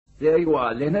There you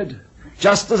are, Leonard.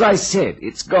 Just as I said,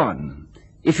 it's gone.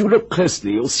 If you look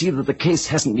closely, you'll see that the case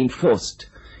hasn't been forced.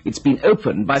 It's been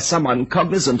opened by someone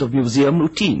cognizant of museum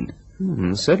routine.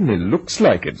 Certainly looks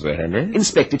like it, Sir Henry.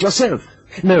 Inspect it yourself.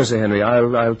 No, Sir Henry,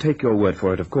 I'll take your word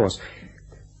for it, of course.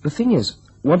 The thing is,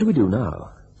 what do we do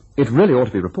now? It really ought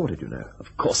to be reported, you know.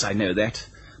 Of course I know that,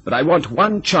 but I want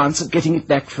one chance at getting it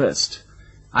back first.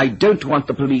 I don't want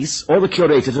the police or the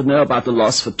curator to know about the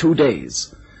loss for 2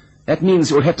 days. That means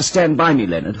you'll have to stand by me,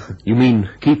 Leonard. You mean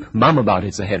keep mum about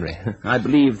it, Sir Henry? I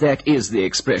believe that is the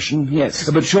expression, yes.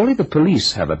 But surely the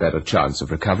police have a better chance of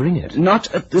recovering it.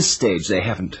 Not at this stage, they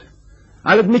haven't.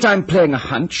 I'll admit I'm playing a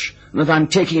hunch, and that I'm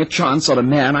taking a chance on a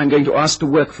man I'm going to ask to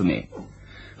work for me.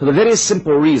 For the very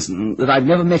simple reason that I've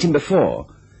never met him before.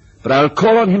 But I'll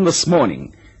call on him this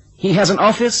morning. He has an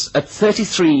office at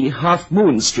 33 Half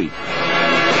Moon Street.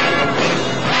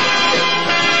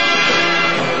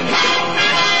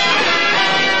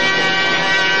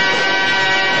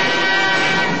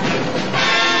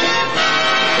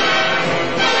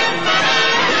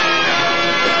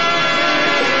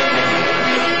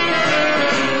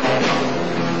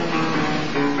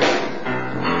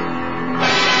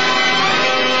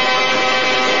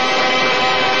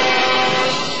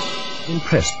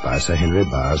 Impressed by Sir Henry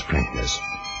Barr's frankness.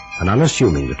 An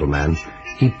unassuming little man,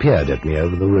 he peered at me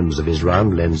over the rims of his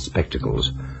round-lensed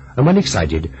spectacles, and when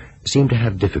excited, seemed to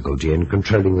have difficulty in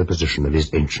controlling the position of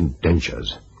his ancient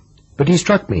dentures. But he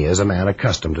struck me as a man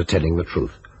accustomed to telling the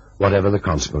truth, whatever the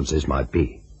consequences might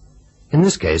be. In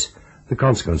this case, the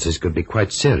consequences could be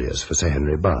quite serious for Sir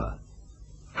Henry Barr.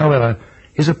 However,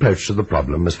 his approach to the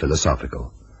problem was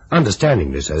philosophical,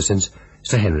 understandingly so since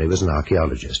Sir Henry was an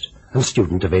archaeologist and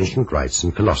student of ancient rites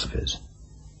and philosophies.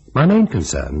 My main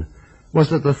concern was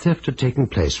that the theft had taken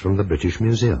place from the British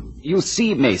Museum. You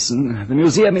see, Mason, the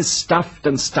museum is stuffed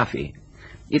and stuffy.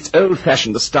 It's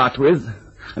old-fashioned to start with,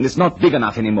 and it's not big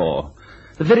enough anymore.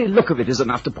 The very look of it is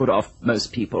enough to put off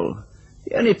most people.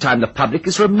 The only time the public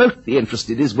is remotely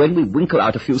interested is when we winkle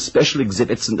out a few special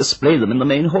exhibits and display them in the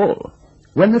main hall.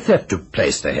 When the theft took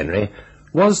place, Sir Henry,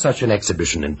 was such an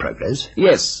exhibition in progress?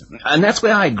 Yes, and that's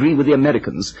where I agree with the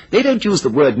Americans. They don't use the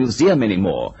word museum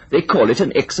anymore. They call it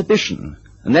an exhibition.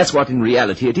 And that's what in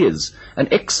reality it is, an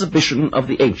exhibition of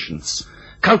the ancients.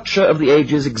 Culture of the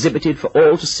ages exhibited for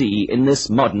all to see in this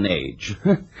modern age.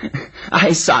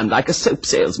 I sound like a soap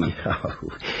salesman. Oh,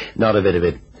 not a bit of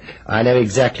it. I know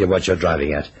exactly what you're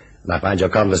driving at, and I find your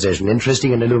conversation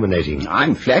interesting and illuminating.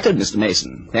 I'm flattered, Mr.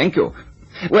 Mason. Thank you.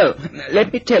 Well,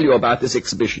 let me tell you about this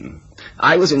exhibition.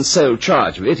 I was in sole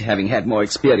charge of it, having had more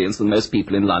experience than most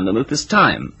people in London at this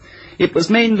time. It was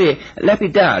mainly a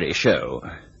lapidary show.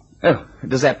 Oh,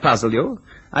 does that puzzle you?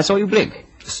 I saw you blink.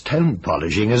 Stone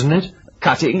polishing, isn't it?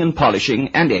 Cutting and polishing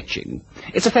and etching.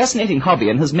 It's a fascinating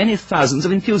hobby and has many thousands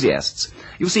of enthusiasts.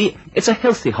 You see, it's a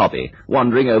healthy hobby,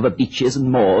 wandering over beaches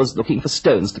and moors looking for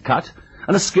stones to cut,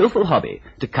 and a skillful hobby,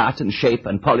 to cut and shape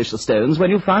and polish the stones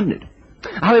when you've found it.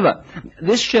 However,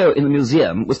 this show in the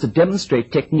museum was to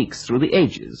demonstrate techniques through the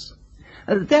ages.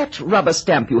 That rubber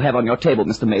stamp you have on your table,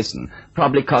 Mr. Mason,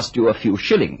 probably cost you a few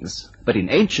shillings. But in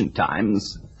ancient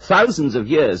times, thousands of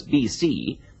years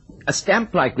B.C., a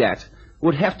stamp like that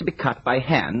would have to be cut by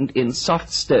hand in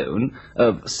soft stone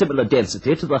of similar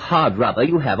density to the hard rubber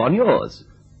you have on yours.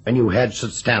 And you had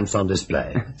such stamps on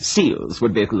display? Seals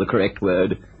would be the correct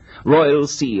word. Royal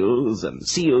seals and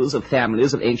seals of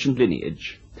families of ancient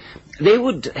lineage. They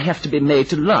would have to be made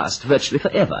to last virtually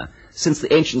forever, since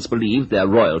the ancients believed their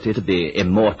royalty to be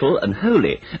immortal and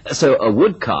holy, so a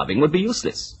wood carving would be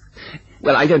useless.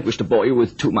 Well, I don't wish to bore you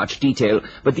with too much detail,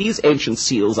 but these ancient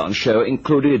seals on show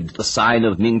included the sign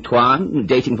of Ming Tuan,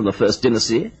 dating from the First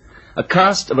Dynasty, a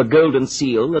cast of a golden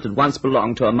seal that had once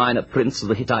belonged to a minor prince of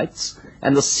the Hittites,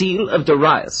 and the seal of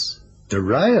Darius.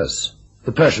 Darius?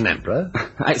 The Persian emperor?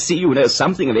 I see you know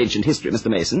something of ancient history,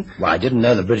 Mr. Mason. Well, I didn't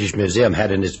know the British Museum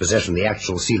had in its possession the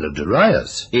actual seal of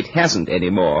Darius. It hasn't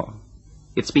anymore.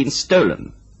 It's been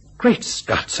stolen. Great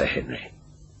Scott, Sir Henry.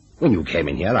 When you came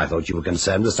in here, I thought you were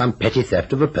concerned with some petty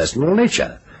theft of a personal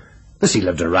nature. The seal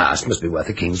of Darius must be worth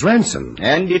a king's ransom.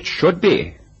 And it should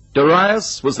be.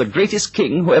 Darius was the greatest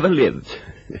king who ever lived.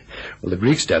 Well, the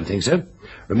Greeks don't think so.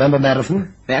 Remember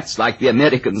Marathon? That's like the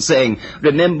Americans saying,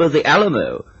 remember the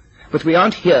Alamo. But we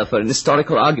aren't here for an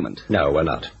historical argument. No, we're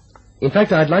not. In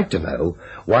fact, I'd like to know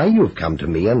why you've come to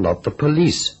me and not the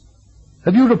police.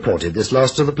 Have you reported this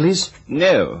loss to the police?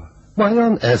 No. Why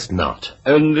on earth not?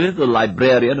 Only the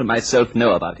librarian and myself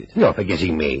know about it. You're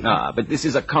forgetting me. But this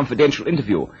is a confidential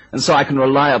interview, and so I can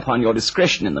rely upon your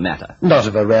discretion in the matter. Not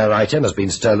if a rare item has been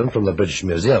stolen from the British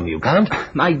Museum, you can't.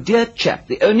 My dear chap,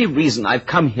 the only reason I've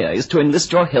come here is to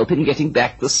enlist your help in getting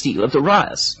back the seal of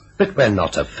Dorian. But we're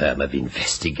not a firm of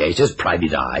investigators,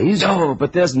 private eyes. Oh,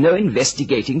 but there's no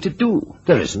investigating to do.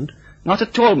 There isn't? Not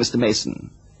at all, Mr.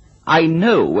 Mason. I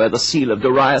know where the seal of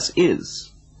Dorian is.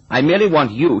 I merely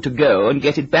want you to go and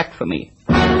get it back for me.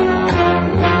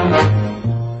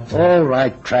 All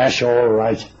right, Crash, all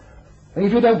right.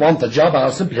 If you don't want the job,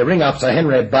 I'll simply ring up Sir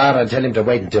Henry Barr and tell him to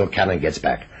wait until Cannon gets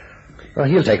back. Well,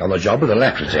 he'll take on the job with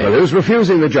alacrity. Well, who's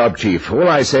refusing the job, Chief? All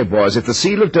I said was, if the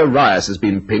seal of Dorian has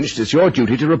been pinched, it's your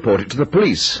duty to report it to the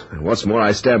police. And what's more,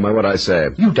 I stand by what I say.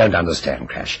 You don't understand,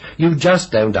 Crash. You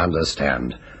just don't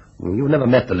understand. You've never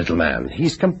met the little man.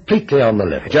 He's completely on the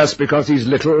level. Just because he's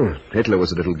little, Hitler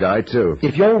was a little guy, too.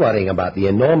 If you're worrying about the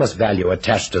enormous value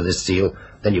attached to this seal,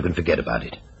 then you can forget about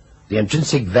it. The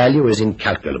intrinsic value is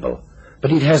incalculable,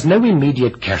 but it has no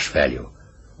immediate cash value.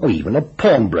 Or even a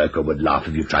pawnbroker would laugh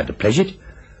if you tried to pledge it.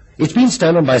 It's been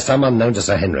stolen by some unknown to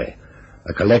Sir Henry,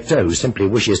 a collector who simply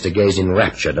wishes to gaze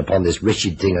enraptured upon this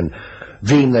wretched thing and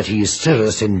dream that he is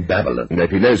Cyrus in Babylon. And if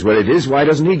he knows where it is, why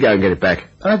doesn't he go and get it back?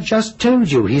 I've just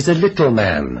told you he's a little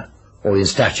man. Or in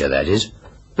stature, that is.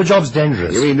 The job's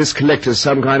dangerous. You mean this collector's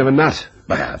some kind of a nut?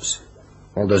 Perhaps.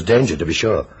 Well, there's danger, to be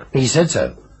sure. He said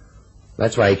so.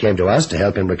 That's why he came to us, to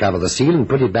help him recover the seal and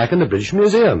put it back in the British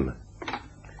Museum.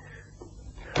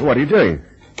 What are you doing?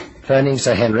 Phoning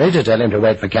Sir Henry to tell him to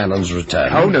wait for Cannon's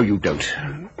return. Oh, no, you don't.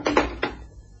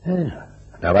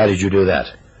 Now, why did you do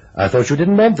that? I thought you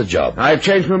didn't want the job. I've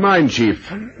changed my mind, Chief.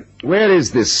 Where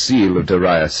is this seal of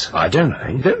Dorian? I don't know.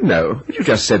 You don't know? You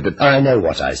just said that... I know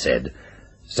what I said.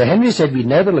 Sir Henry said we'd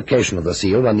know the location of the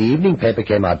seal when the evening paper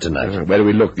came out tonight. Where do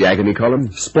we look? The agony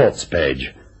column? Sports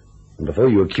page. And before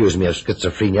you accuse me of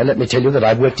schizophrenia, let me tell you that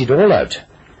I've worked it all out.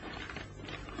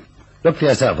 Look for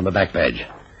yourself on the back page.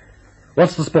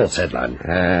 What's the sports headline?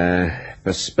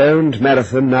 Postponed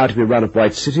marathon now to be run at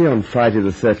White City on Friday the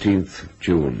 13th of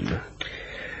June.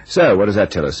 So, what does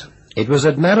that tell us? It was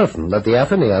at Marathon that the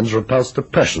Athenians repulsed the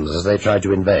Persians as they tried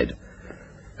to invade.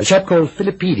 A chap called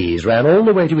Philippides ran all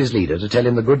the way to his leader to tell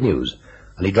him the good news,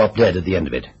 and he dropped dead at the end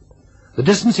of it. The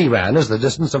distance he ran is the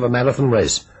distance of a marathon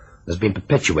race. Has been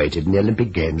perpetuated in the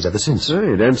Olympic Games ever since. Oh,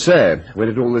 you don't say. When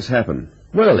did all this happen?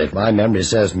 Well, if my memory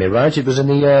serves me right, it was in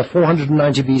the year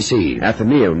 490 B.C.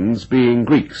 Athenians being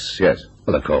Greeks, yes.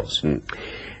 Well, of course. Well,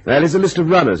 there's a list of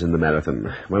runners in the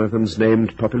marathon. One of them's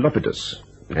named Populopidus.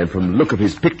 And from the look of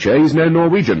his picture, he's no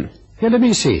Norwegian. Here, let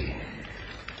me see.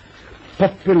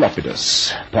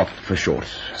 Populopidus. Pop for short.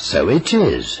 So it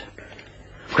is.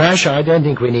 Crash, I don't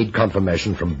think we need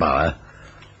confirmation from Bauer.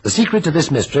 The secret to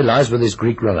this mystery lies with this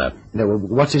Greek runner. No,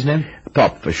 what's his name?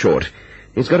 Pop for short.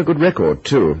 He's got a good record,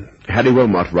 too. Harry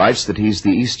Wilmot writes that he's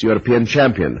the East European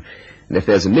champion. And if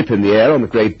there's a nip in the air on the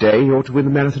great day, he ought to win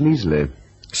the marathon easily.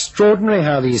 Extraordinary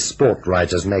how these sport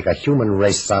writers make a human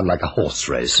race sound like a horse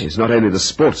race. It's not only the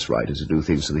sports writers who do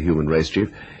things to the human race,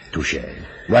 Chief. Touché.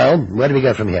 Well, where do we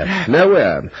go from here?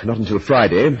 Nowhere. Not until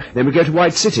Friday. Then we go to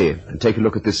White City and take a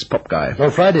look at this Pop guy. Well,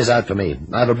 Friday's out for me.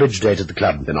 I have a bridge date at the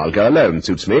club. Then I'll go alone.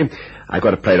 Suits me. I've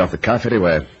got to play it off the cuff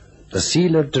anyway. The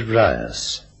seal of Dorian.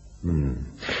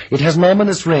 It has an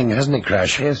ominous ring, hasn't it,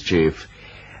 Crash? Yes, Chief.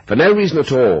 For no reason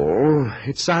at all,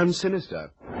 it sounds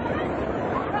sinister.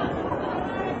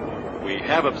 We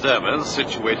have observers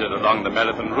situated along the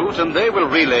marathon route, and they will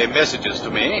relay messages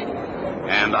to me,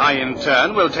 and I, in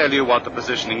turn, will tell you what the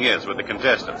positioning is with the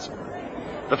contestants.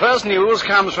 The first news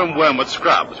comes from Wormwood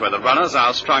Scrubs, where the runners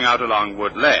are strung out along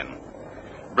Wood Lane.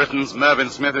 Britain's Mervyn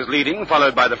Smith is leading,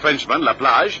 followed by the Frenchman,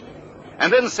 Laplage,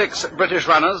 and then 6 British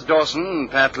runners, Dawson,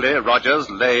 Patley, Rogers,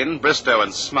 Lane, Bristow,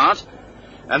 and Smart,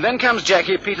 and then comes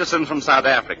Jackie Peterson from South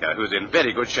Africa, who's in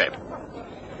very good shape.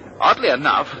 Oddly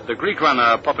enough, the Greek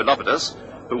runner Populopidus,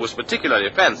 who was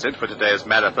particularly fancied for today's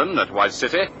marathon at White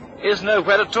City, is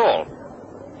nowhere at all.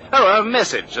 Oh, a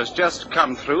message has just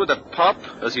come through that Pop,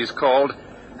 as he's called,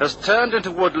 has turned into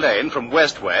Wood Lane from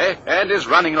Westway and is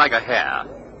running like a hare.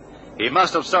 He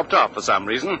must have stopped off for some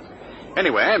reason.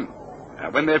 Anyway,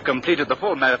 when they've completed the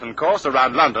full marathon course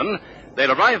around London,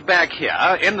 they'll arrive back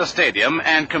here in the stadium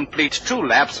and complete 2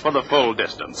 laps for the full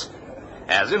distance.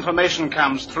 As information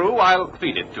comes through, I'll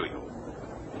feed it to you.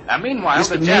 And meanwhile,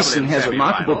 Mr. Mason has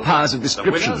remarkable powers of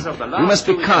description. You must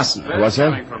be Carson. What's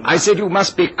that? I said you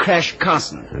must be Crash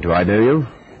Carson. Do I know you?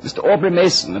 Mr. Aubrey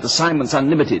Mason at Assignments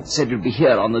Unlimited said you'd be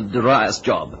here on the Dorian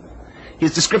job.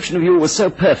 His description of you was so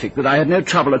perfect that I had no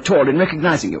trouble at all in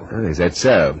recognizing you. Oh, is that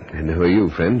so? And who are you,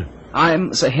 friend?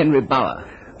 I'm Sir Henry Bower.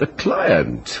 The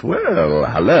client? Well,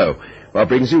 hello. What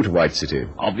brings you to White City?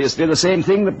 Obviously the same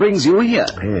thing that brings you here.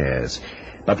 Yes,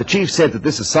 but the chief said that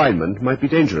this assignment might be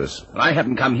dangerous. I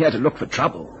haven't come here to look for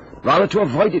trouble, rather to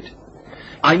avoid it.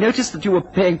 I noticed that you were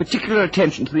paying particular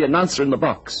attention to the announcer in the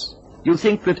box. You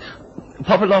think that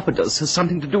Populopodus has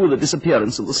something to do with the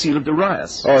disappearance of the seal of Dorian.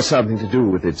 Or something to do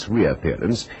with its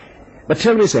reappearance. But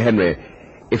tell me, Sir Henry,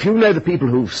 if you know the people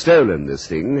who've stolen this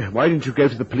thing, why didn't you go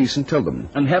to the police and tell them?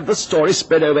 And have the story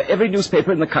spread over every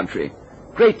newspaper in the country.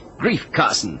 Great grief,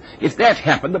 Carson. If that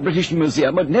happened, the British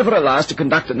Museum would never allow us to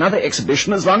conduct another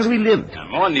exhibition as long as we lived.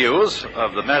 More news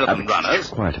of the marathon runners.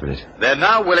 Quiet a minute. They're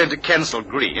now well into Kensal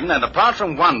Green, and apart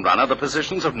from one runner, the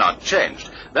positions have not changed.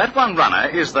 That one runner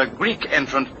is the Greek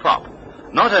entrant Pop.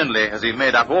 Not only has he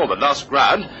made up all the lost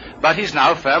ground, but he's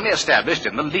now firmly established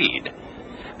in the lead.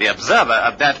 The Observer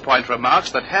at that point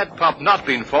remarks that had Pop not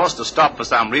been forced to stop for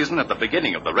some reason at the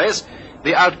beginning of the race,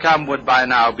 the outcome would by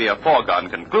now be a foregone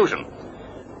conclusion.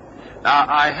 Now,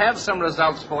 I have some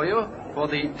results for you for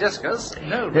the discus.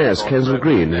 Yes, Kensal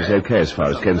Green is okay as far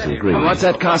as Kensal Green. And what's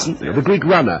that, Carson? The Greek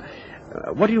runner.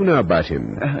 What do you know about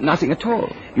him? Nothing at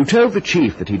all. You told the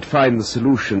chief that he'd find the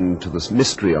solution to this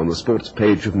mystery on the sports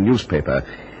page of the newspaper.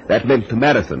 That meant the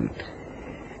marathon.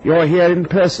 You're here in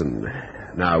person.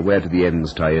 Now, where do the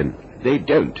ends tie in? They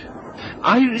don't.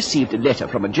 I received a letter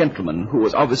from a gentleman who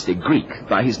was obviously Greek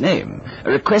by his name,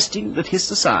 requesting that his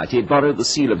society borrow the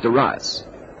seal of Dorian.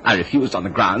 I refused on the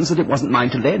grounds that it wasn't mine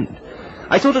to lend.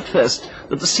 I thought at first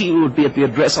that the seal would be at the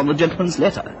address on the gentleman's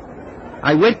letter.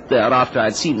 I went there after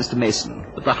I'd seen Mr. Mason,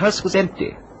 but the house was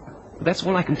empty. But that's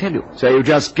all I can tell you. So you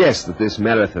just guessed that this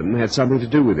marathon had something to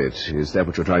do with it. Is that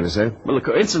what you're trying to say? Well, the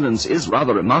coincidence is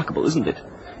rather remarkable, isn't it?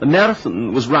 The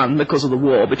marathon was run because of the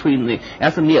war between the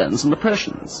Athenians and the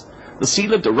Persians. The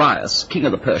seal of Darius, king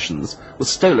of the Persians, was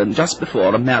stolen just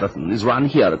before a marathon is run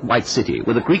here at White City,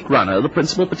 with a Greek runner the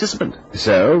principal participant.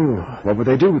 So, what would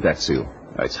they do with that seal?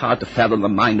 It's hard to fathom the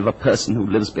mind of a person who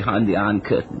lives behind the Iron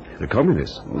Curtain. The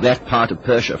communists? That part of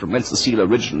Persia from whence the seal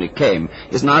originally came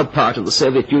is now part of the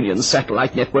Soviet Union's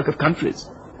satellite network of countries.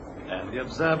 And the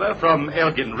Observer from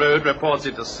Elgin Road reports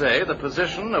it to say the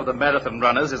position of the marathon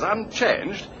runners is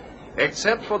unchanged,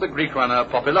 except for the Greek runner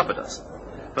Populopodus.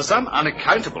 For some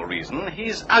unaccountable reason,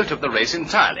 he's out of the race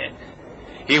entirely.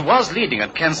 He was leading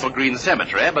at Kensal Green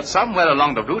Cemetery, but somewhere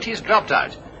along the route he's dropped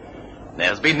out.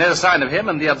 There's been no sign of him,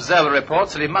 and the Observer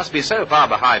reports that he must be so far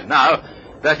behind now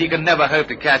that he can never hope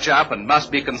to catch up and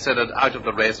must be considered out of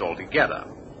the race altogether.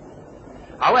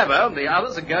 However, the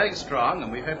others are going strong,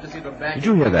 and we hope to see them back. Did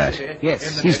you hear that?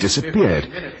 Yes. He's disappeared.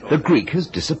 The Greek has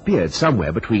disappeared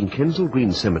somewhere between Kensal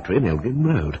Green Cemetery and Elgin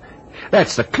Road.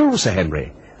 That's the clue, Sir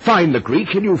Henry. Find the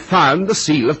Greek and you've found the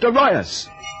seal of Darius.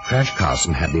 Crash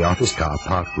Carson had the office car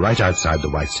parked right outside the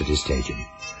White City Stadium,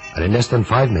 and in less than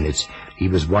 5 minutes he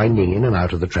was winding in and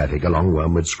out of the traffic along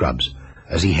Wormwood Scrubs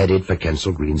as he headed for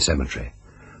Kensal Green Cemetery,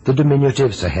 the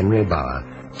diminutive Sir Henry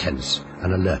Bower tense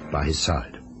and alert by his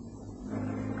side.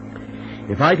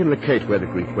 If I can locate where the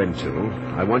Greek went to,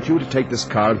 I want you to take this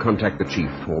car and contact the chief,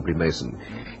 Aubrey Mason.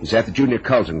 He's at the Junior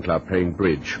Carlton Club playing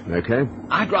bridge, okay?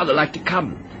 I'd rather like to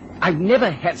come. I've never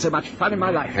had so much fun in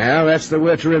my life. Well, that's the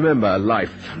word to remember,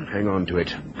 life. Hang on to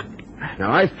it.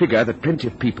 Now, I figure that plenty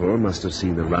of people must have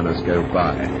seen the runners go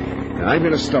by. Now, I'm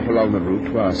going to stop along the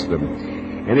route to ask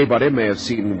them. Anybody may have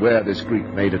seen where this Greek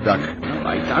made a duck. Oh,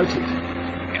 I doubt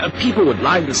it. People would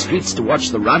line the streets to watch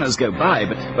the runners go by,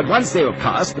 but once they were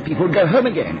past, the people would go home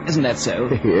again. Isn't that so?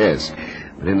 Yes,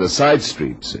 but in the side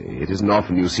streets, it isn't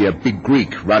often you see a big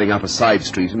Greek running up a side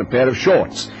street in a pair of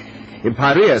shorts. In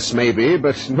Piraeus, maybe,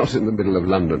 but not in the middle of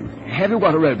London. Have you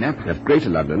got a road map? Of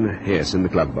Greater London? Yes, in the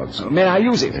glove box. May I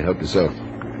use it? I hope so.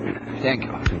 Thank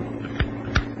you.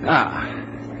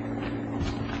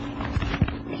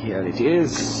 Here it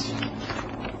is.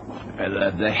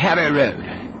 The Harrow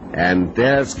Road. And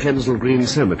there's Kensal Green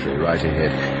Cemetery right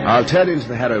ahead. I'll turn into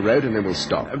the Harrow Road and then we'll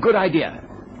stop. A good idea.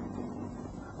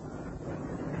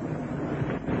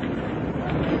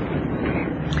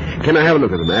 Can I have a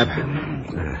look at the map?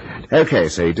 Okay,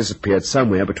 so he disappeared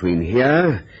somewhere between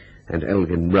here and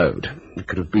Elgin Road. It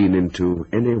could have been into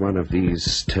any one of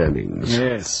these turnings.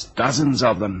 Yes, dozens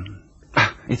of them.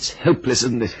 It's hopeless,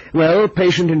 isn't it? Well,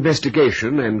 patient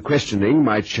investigation and questioning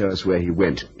might show us where he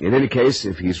went. In any case,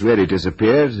 if he's really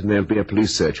disappeared, then there'll be a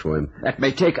police search for him. That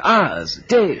may take hours,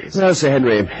 days. Well, Sir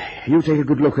Henry, you take a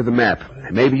good look at the map.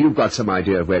 Maybe you've got some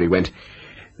idea of where he went.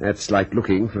 That's like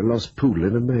looking for a lost poodle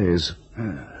in a maze.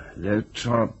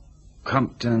 Lothrop,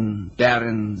 Compton,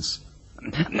 Barons.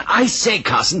 I say,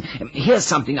 Carson, here's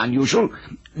something unusual.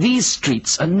 These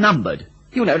streets are numbered.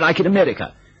 You know, like in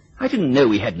America. I didn't know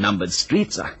we had numbered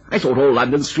streets. I thought all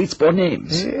London streets bore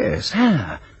names. Yes.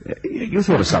 You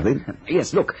thought of something?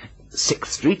 Yes, look. 6th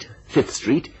Street, 5th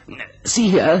Street. See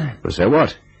here. So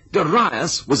what?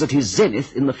 Darius was at his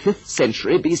zenith in the 5th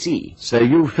century B.C. So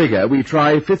you figure we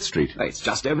try 5th Street? It's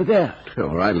just over there.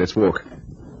 All right, let's walk.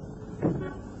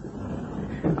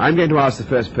 I'm going to ask the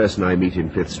first person I meet in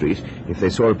 5th Street if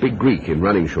they saw a big Greek in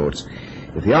running shorts.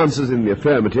 If the answer's in the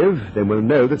affirmative, then we'll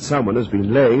know that someone has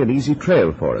been laying an easy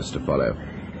trail for us to follow.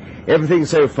 Everything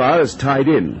so far is tied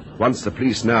in. Once the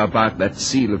police know about that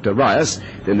seal of Darius,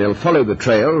 then they'll follow the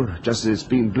trail just as it's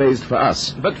been blazed for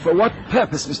us. But for what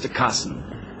purpose, Mr. Carson?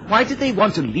 Why did they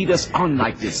want to lead us on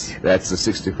like this? That's the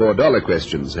 $64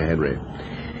 question, Sir Henry.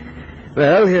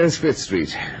 Well, here's 5th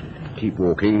Street. Keep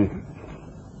walking.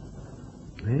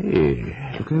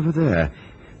 Hey, look over there.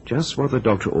 Just what the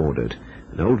doctor ordered.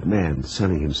 An old man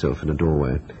sunning himself in a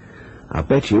doorway. I'll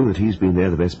bet you that he's been there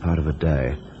the best part of a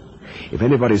day. If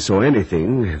anybody saw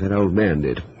anything, that old man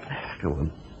did. Come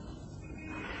on.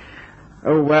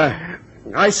 Oh,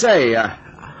 I say,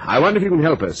 I wonder if you can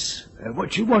help us.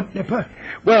 What you want, Nipper?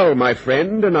 Well, my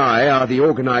friend and I are the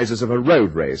organisers of a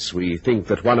road race. We think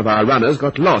that one of our runners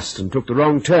got lost and took the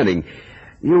wrong turning.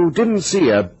 You didn't see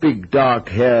a big,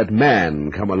 dark-haired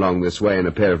man come along this way in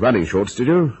a pair of running shorts, did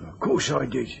you? Of course I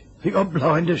did. Think I'm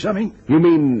blind or something? You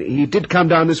mean he did come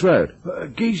down this road? A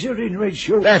geezer in red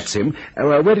shorts. That's him.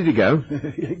 Where did he go?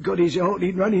 He ain't got his heart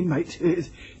in running, mate.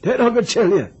 That I can tell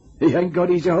you. He ain't got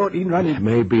his heart in running.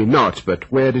 Maybe not,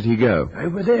 but where did he go?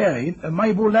 Over there, in the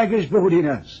Mabel Laggers boarding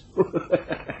house.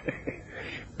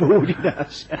 Boarding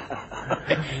house.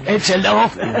 It's a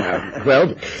laugh.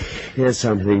 Well, here's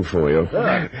something for you.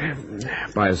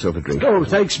 Buy yourself a drink. Oh,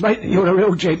 thanks, mate. You're a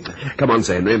real gent. Come on,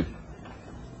 Sir Henry.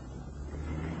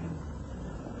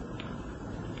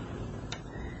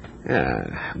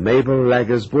 Mabel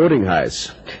Laggers boarding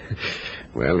house.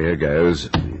 Well, here goes.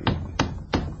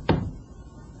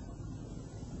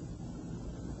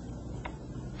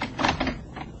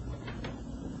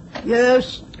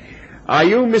 Yes? Are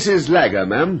you Mrs. Lagger,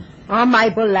 ma'am? I'm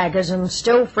Mabel Laggers and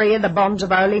still free of the bonds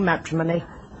of early matrimony.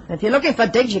 If you're looking for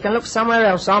digs, you can look somewhere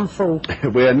else. I'm full.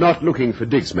 We're not looking for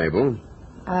digs, Mabel.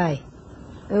 Aye.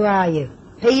 Who are you?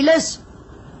 Peelers?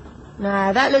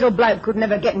 No, that little bloke could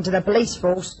never get into the police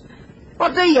force.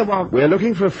 What do you want? We're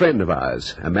looking for a friend of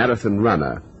ours, a marathon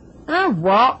runner. Oh,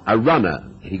 what? A runner.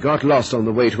 He got lost on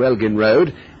the way to Elgin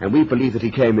Road, and we believe that he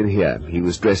came in here. He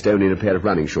was dressed only in a pair of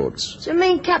running shorts. Do you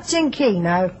mean Captain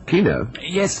Keno? Keno?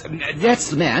 Yes, that's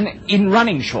the man in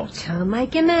running shorts. Can't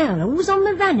make him out. Who's on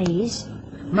the run, he is?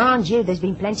 Mind you, there's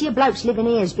been plenty of blokes living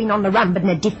here who's been on the run, but in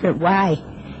a different way.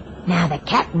 Now, the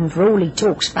captain, for all he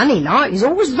talks funny like, is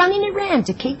always running around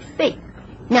to keep fit.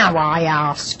 Now, I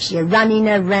asks you, running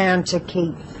around to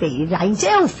keep fit, it ain't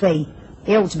healthy.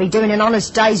 He ought to be doing an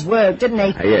honest day's work, didn't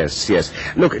he? Yes, yes.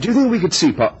 Look, do you think we could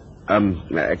see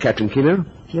Captain Keno?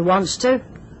 If you wants to.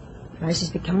 The place is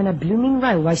becoming a blooming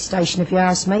railway station, if you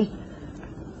ask me.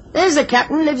 There's the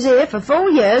captain, lives here for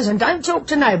 4 years and don't talk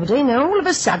to nobody, and all of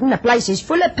a sudden the place is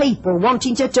full of people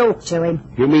wanting to talk to him.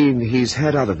 You mean he's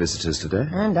had other visitors today?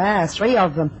 And 3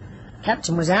 of them.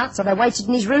 Captain was out, so they waited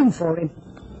in his room for him.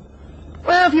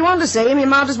 Well, if you want to see him, you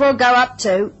might as well go up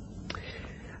too.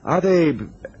 Are they...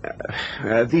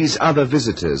 these other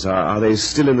visitors, are they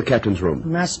still in the captain's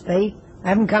room? Must be. They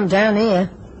haven't come down here.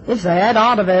 If they had,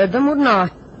 I'd have heard them, wouldn't I?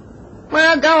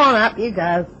 Well, go on up, you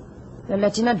go. They're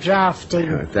letting a draft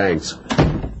in. Thanks. Give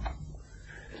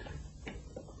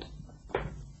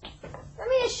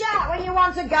me a shout when you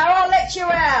want to go. I'll let you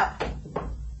out.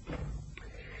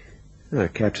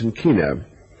 Captain Keno.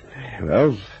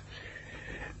 Well,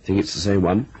 I think it's the same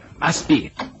one. Must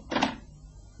be.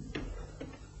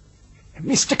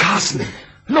 Mr. Carson,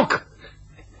 look!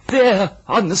 There,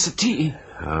 on the settee.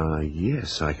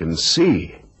 Yes, I can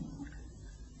see.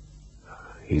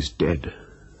 He's dead.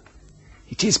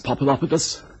 It is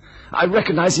Populopodus. I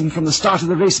recognize him from the start of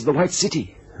the race at the White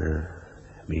City.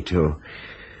 Me too.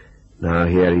 Now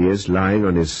here he is, lying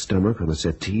on his stomach on the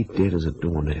settee, dead as a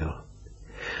doornail.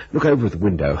 Look over the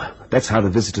window. That's how the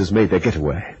visitors made their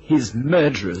getaway. His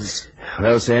murderers.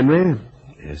 Well, Sir Henry,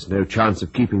 there's no chance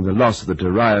of keeping the loss of the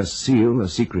Darius seal a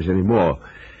secret anymore.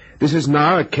 This is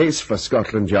now a case for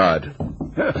Scotland Yard.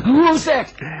 Who's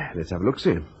that? Let's have a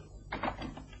look-see.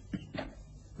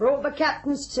 Brought the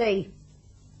captain's tea.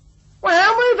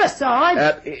 Well, move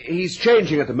aside. He's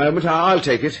changing at the moment. I'll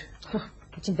take it.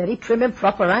 Getting very prim and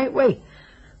proper, ain't we?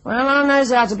 Well, I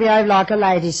knows how to behave like a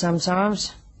lady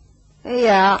sometimes. Here you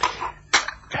are.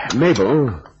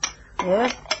 Mabel.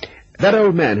 Yeah? That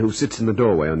old man who sits in the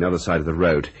doorway on the other side of the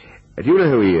road. Do you know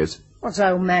who he is? What's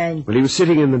old man? Well, he was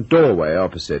sitting in the doorway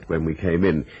opposite when we came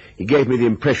in. He gave me the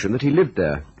impression that he lived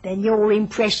there. Then your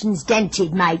impression's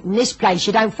dented, mate. In this place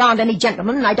you don't find any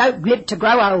gentlemen, and they don't live to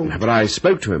grow old. But I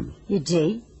spoke to him. You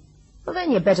did? Well,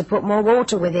 then you'd better put more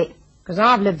water with it. Because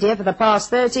I've lived here for the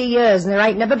past 30 years, and there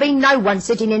ain't never been no one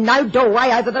sitting in no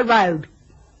doorway over the road.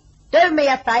 Do me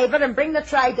a favour and bring the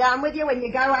tray down with you when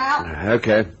you go out.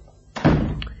 Okay.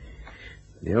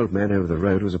 The old man over the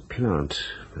road was a plant,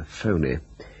 a phony.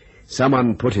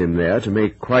 Someone put him there to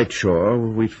make quite sure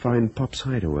we'd find Pop's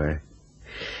hideaway.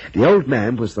 The old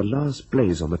man was the last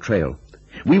blaze on the trail.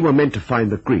 We were meant to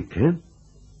find the Greek, eh?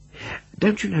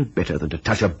 Don't you know better than to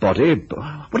touch a body?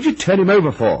 What did you turn him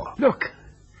over for?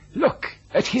 Look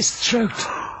at his throat.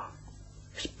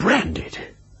 It's branded.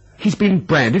 He's been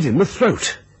branded in the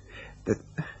throat.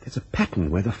 There's a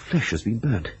pattern where the flesh has been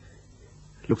burnt.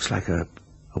 Looks like a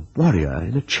warrior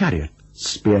in a chariot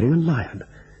spearing a lion.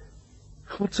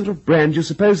 What sort of brand do you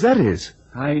suppose that is?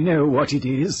 I know what it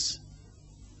is.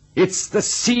 It's the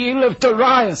seal of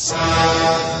Dorian.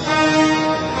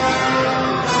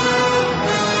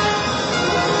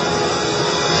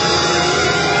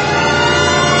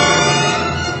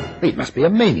 He must be a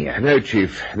maniac. No,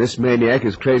 Chief. This maniac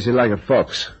is crazy like a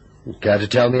fox. Care to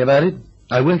tell me about it?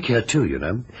 I work here too, you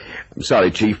know. I'm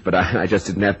sorry, Chief, but I just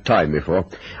didn't have time before.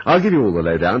 I'll give you all the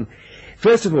lowdown.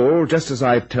 First of all, just as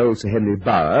I've told Sir Henry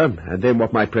Bauer, and then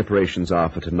what my preparations are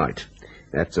for tonight.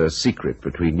 That's a secret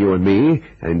between you and me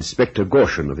and Inspector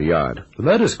Gorshin of the Yard. The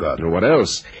murder squad? What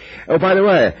else? Oh, by the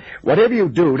way, whatever you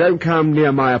do, don't come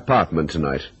near my apartment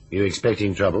tonight. You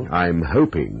expecting trouble? I'm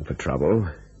hoping for trouble.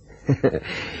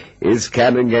 Is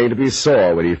Cannon going to be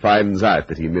sore when he finds out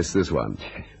that he missed this one?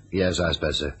 Yes, I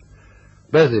suppose so.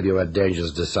 Both of you are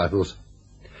dangerous disciples.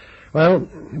 Well,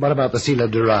 what about the seal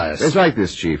of Darius? It's like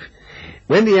this, Chief.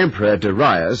 When the Emperor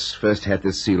Darius first had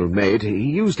this seal made,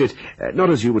 he used it, not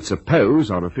as you would suppose,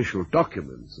 on official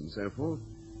documents and so forth.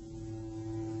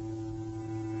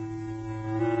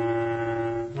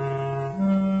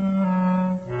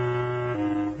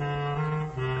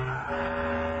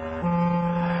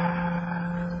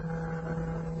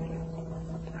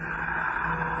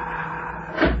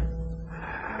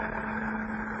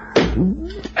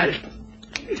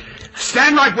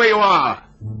 Stand right where you are.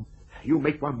 You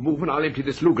make one move and I'll empty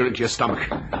this Luger into your stomach.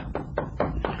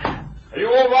 Are you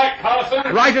all right,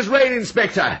 Carson? Right as rain,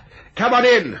 Inspector. Come on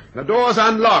in. The door's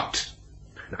unlocked.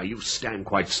 Now, you stand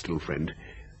quite still, friend.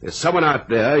 There's someone out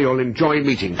there you'll enjoy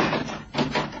meeting.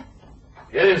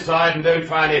 Get inside and don't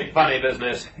try any funny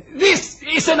business. This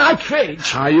is an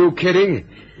outrage. Are you kidding?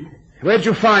 Where'd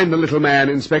you find the little man,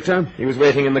 Inspector? He was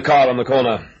waiting in the car on the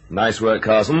corner. Nice work,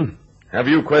 Carson. Have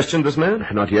you questioned this man?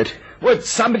 Not yet. Would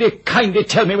somebody kindly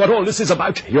tell me what all this is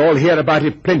about? You'll hear about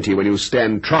it plenty when you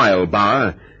stand trial,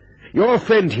 Bauer. Your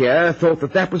friend here thought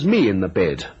that was me in the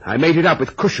bed. I made it up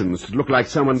with cushions to look like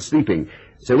someone sleeping.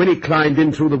 So when he climbed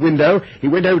in through the window, he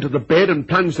went over to the bed and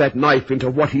plunged that knife into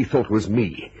what he thought was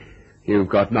me. You've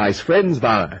got nice friends,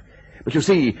 Bauer. But you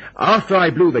see, after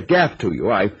I blew the gaff to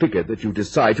you, I figured that you'd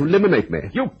decide to eliminate me.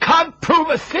 You can't prove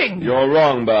a thing. You're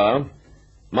wrong, Bauer.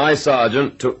 My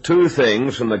sergeant took two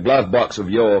things from the glove box of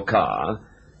your car.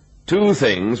 Two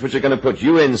things which are going to put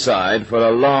you inside for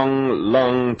a long,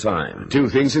 long time. Two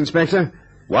things, Inspector?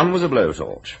 One was a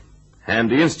blowtorch.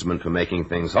 Handy instrument for making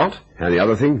things hot. And the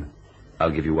other thing?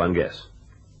 I'll give you one guess.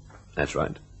 That's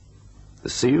right. The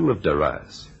seal of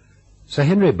Darius. Sir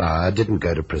Henry Bauer didn't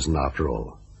go to prison after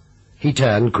all. He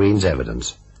turned Queen's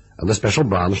evidence, and the special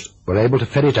branch were able to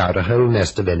ferret out a whole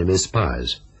nest of enemy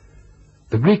spies.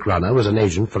 The Greek runner was an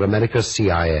agent for America's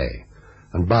CIA,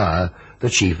 and Bauer the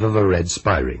chief of a red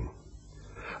spy ring.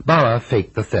 Bauer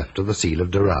faked the theft of the seal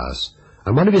of Darius,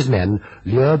 and one of his men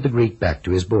lured the Greek back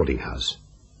to his boarding house.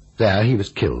 There he was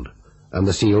killed, and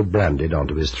the seal branded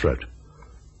onto his throat.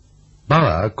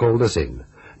 Bauer called us in,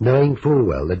 knowing full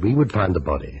well that we would find the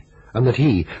body, and that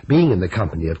he, being in the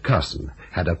company of Carson,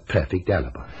 had a perfect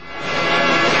alibi.